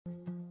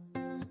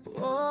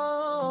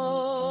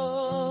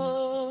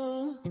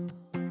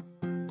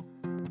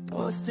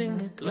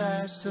toasting a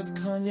glass of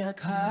cognac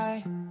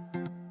high,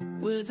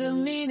 with a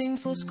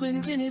meaningful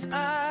squint in his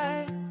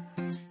eye.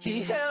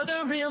 He held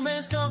a real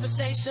man's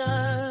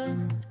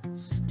conversation,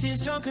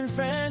 his drunken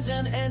friends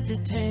and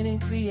entertaining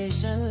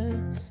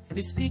creation.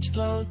 His speech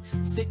flowed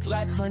thick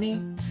like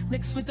honey,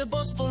 mixed with a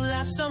boastful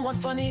laugh, somewhat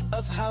funny,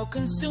 of how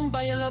consumed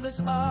by a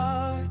lover's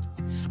art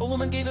a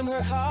woman gave him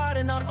her heart,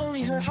 and not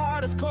only her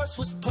heart, of course,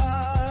 was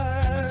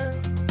part.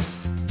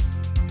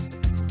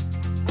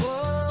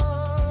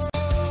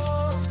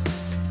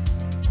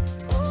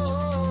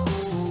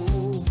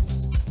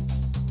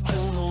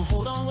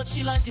 What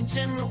she liked in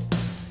general.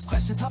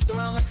 Questions hopped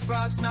around like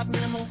frogs, not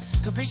minimal.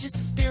 Capricious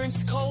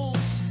experience, cold.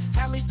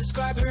 At least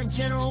describe her in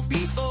general.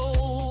 Be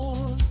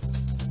bold.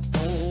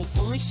 Oh,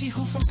 only she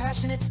who from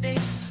passionate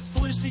dates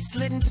foolishly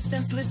slid into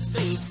senseless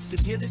fates could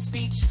hear the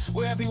speech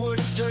where every word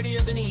is dirtier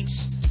than each.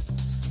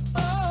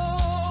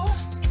 Oh,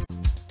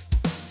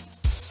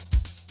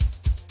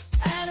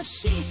 and if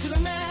she could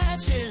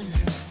imagine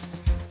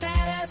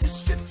that as a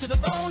stripped to the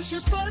bone, she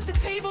was put at the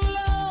table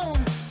alone.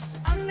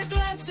 Under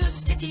glances,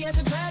 sticky as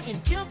a dragon,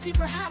 guilty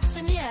perhaps,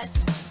 and yet,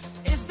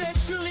 is there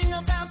truly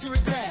no bound to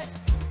regret?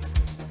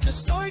 The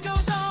story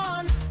goes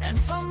on, and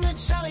from the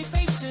jolly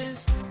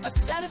faces, a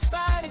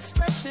satisfied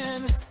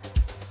expression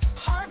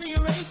hardly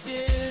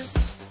erases